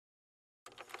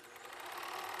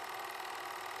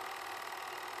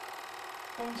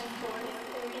Onde fores,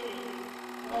 eu irei.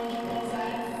 Onde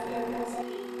pousares, eu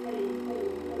pousarei.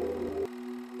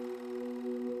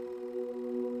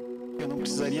 Eu não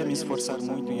precisaria me esforçar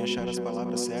muito em achar as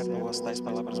palavras certas ou as tais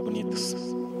palavras bonitas.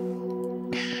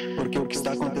 Porque o que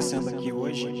está acontecendo aqui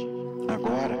hoje,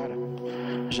 agora,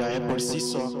 já é por si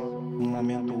só um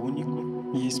momento único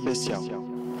e especial.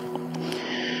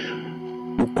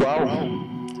 O qual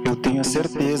eu tenho a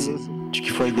certeza de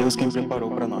que foi Deus quem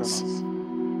preparou para nós.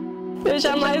 Eu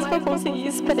jamais vou conseguir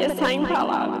expressar em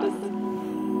palavras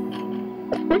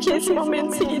o que esse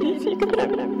momento significa para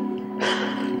mim.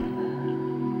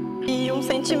 E um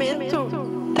sentimento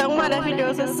tão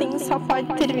maravilhoso assim só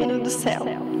pode ter vindo do céu.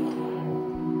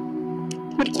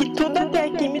 Porque tudo até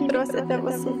aqui me trouxe até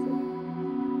você.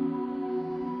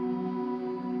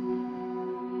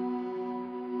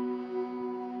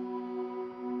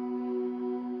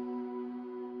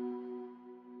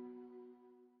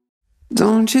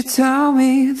 Don't you tell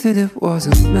me that it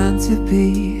wasn't meant to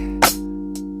be.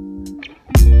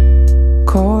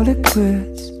 Call it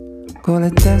quits, call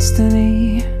it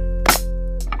destiny.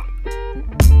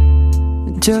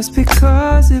 Just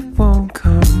because it won't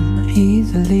come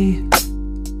easily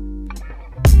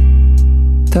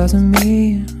doesn't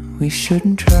mean we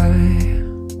shouldn't try.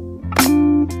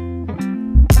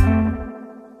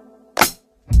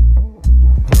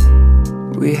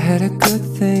 We had a good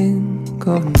thing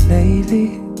going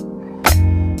lately.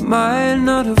 Might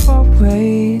not have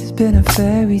always been a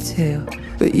fairy tale,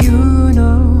 but you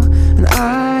know and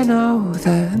I know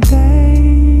that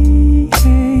they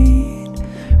ain't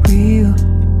real.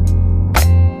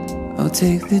 I'll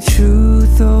take the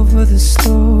truth over the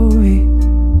story.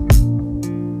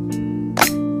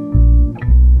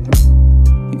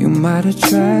 You might have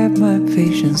tried my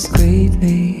patience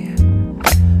greatly,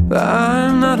 but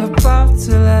I'm not about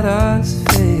to let us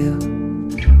fail.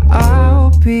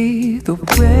 I'll be the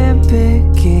wind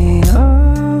picking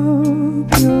up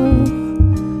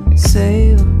your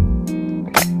sail.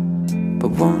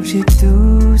 But won't you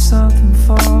do something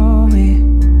for me?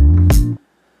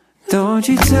 Don't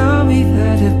you tell me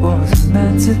that it wasn't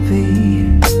meant to be.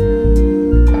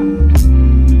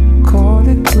 Call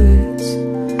it quits,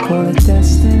 call it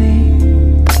destiny.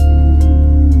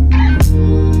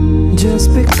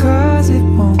 Just because it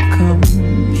won't come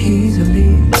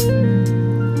easily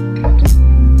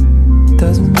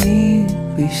doesn't mean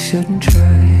we shouldn't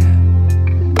try.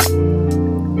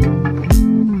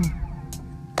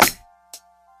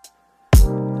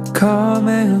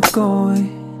 Coming and going,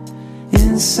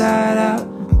 inside out,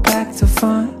 back to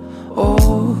front,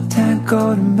 old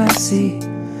tangled and messy.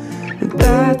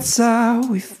 That's how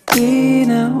we've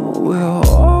been and we'll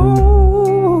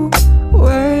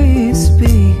always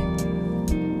be.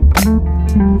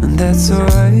 And that's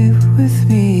alright with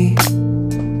me.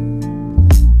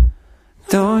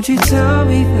 Don't you tell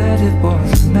me that it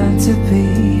wasn't meant to be.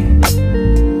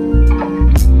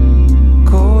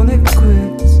 Call it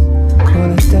quits,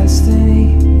 call it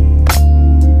destiny.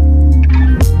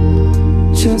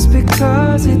 Just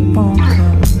because it won't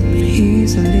come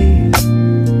easily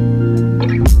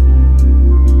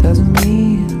doesn't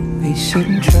mean we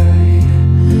shouldn't try.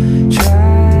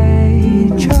 Try,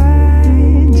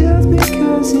 just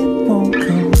because it won't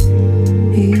come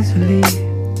easily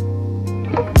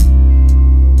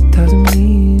doesn't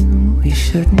mean we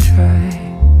shouldn't try.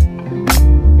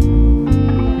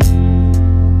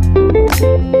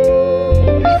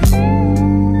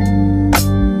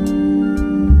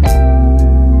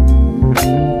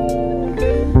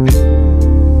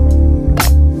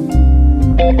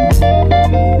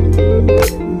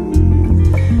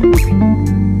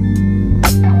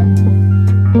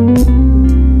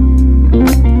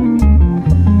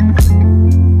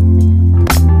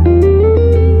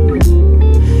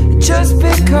 Just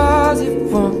because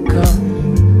it won't come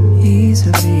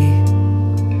easily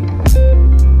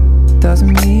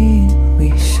doesn't mean we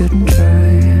shouldn't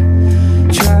try.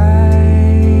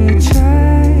 Try,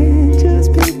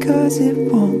 just because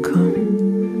it won't come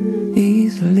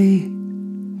easily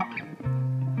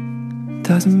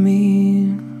doesn't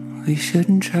mean we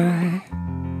shouldn't try.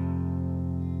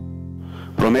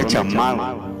 Promete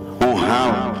amá-la,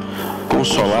 honrá-la,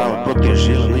 consolá-la,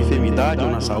 protegê-la na enfermidade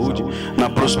ou na saúde, na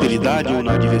prosperidade ou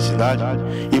na adversidade,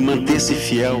 e manter-se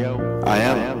fiel a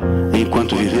ela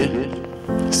enquanto viver?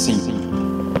 Sim.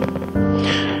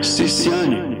 Cissi,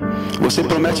 você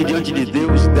promete diante de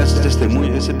Deus e dessas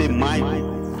testemunhas receber Maiko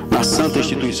na santa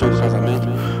instituição do casamento?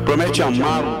 Promete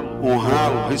amá-lo,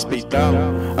 honrá-lo, respeitá-lo,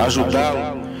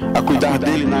 ajudá-lo, a cuidar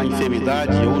dele na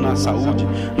enfermidade ou na saúde,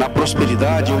 na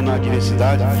prosperidade ou na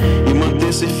adversidade, e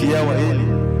manter-se fiel a ele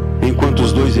enquanto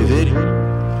os dois viverem?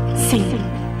 Sim.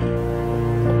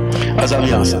 as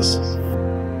alianças.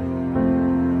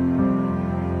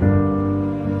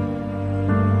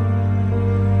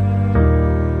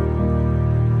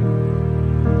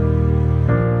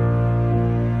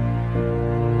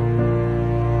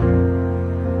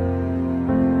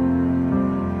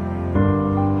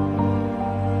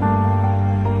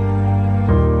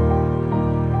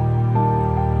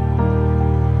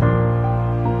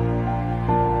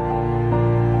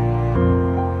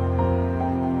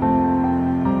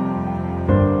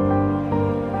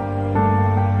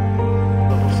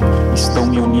 Estou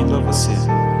me unindo a você,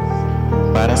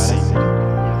 para sempre,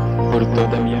 por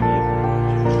toda a minha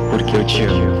vida, porque eu te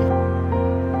amo.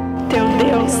 Teu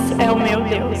Deus é o meu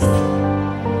Deus.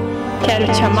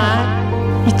 Quero te amar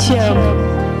e te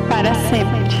amo para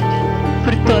sempre,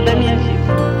 por toda a minha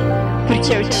vida,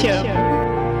 porque eu te amo.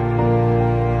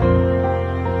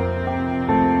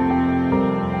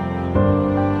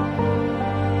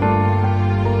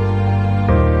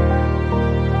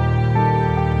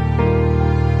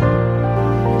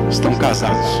 Estão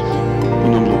casados. Em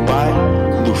nome do Pai,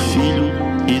 do Filho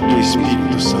e do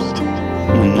Espírito Santo.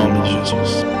 No nome de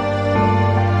Jesus.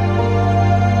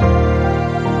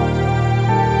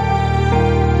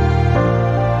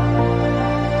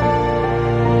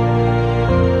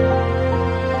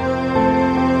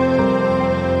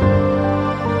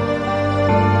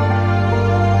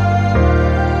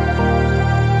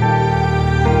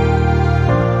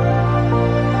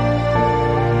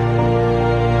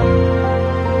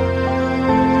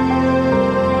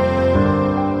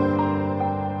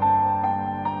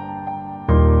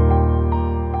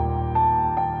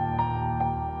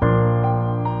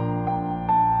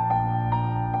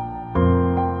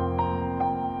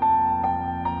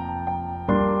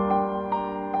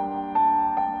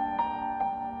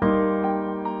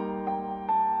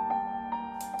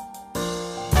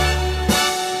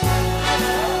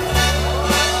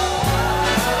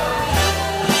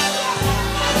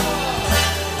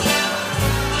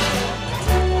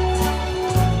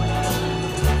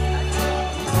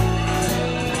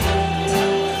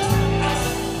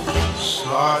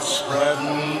 Start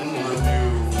spreading the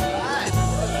news.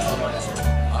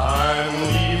 I'm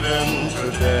leaving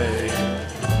today.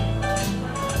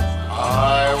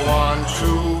 I want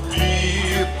to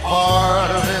be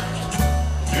part of it.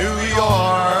 New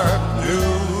York,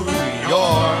 New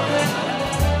York.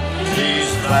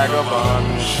 These vagabond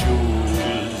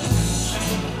shoes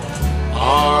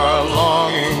are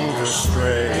longing to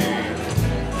stray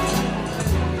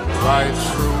right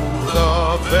through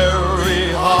the very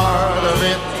heart of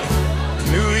it.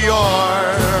 New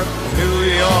York, New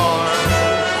York.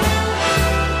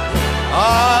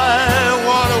 I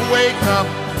want to wake up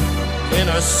in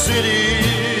a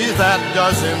city that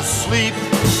doesn't sleep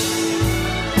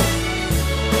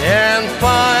and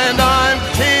find I'm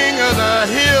king of the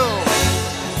hill,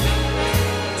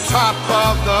 top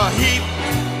of the heap.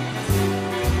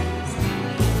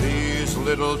 These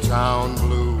little town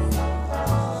blues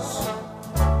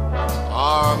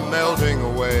are melting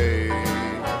away.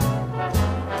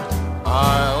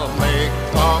 I'll make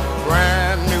a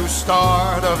brand new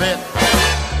start of it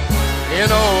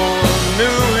in old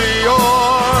New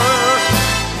York.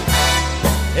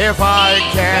 If I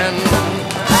can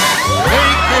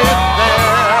make it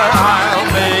there, I'll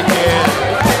make it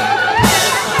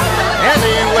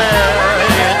anywhere.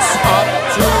 It's up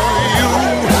to you,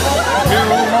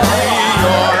 New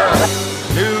York,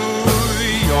 New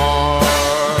York.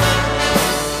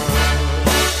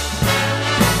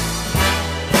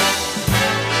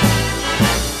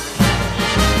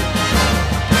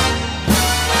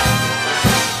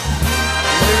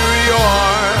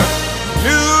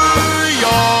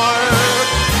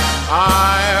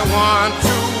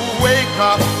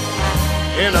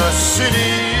 In a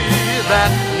city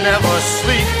that never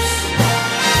sleeps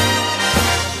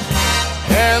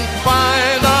and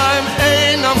find I'm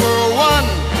a number one,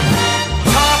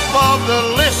 top of the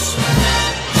list,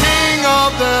 king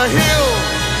of the hill,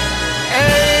 a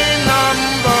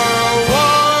number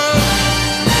one.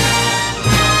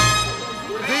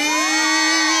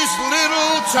 These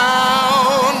little towns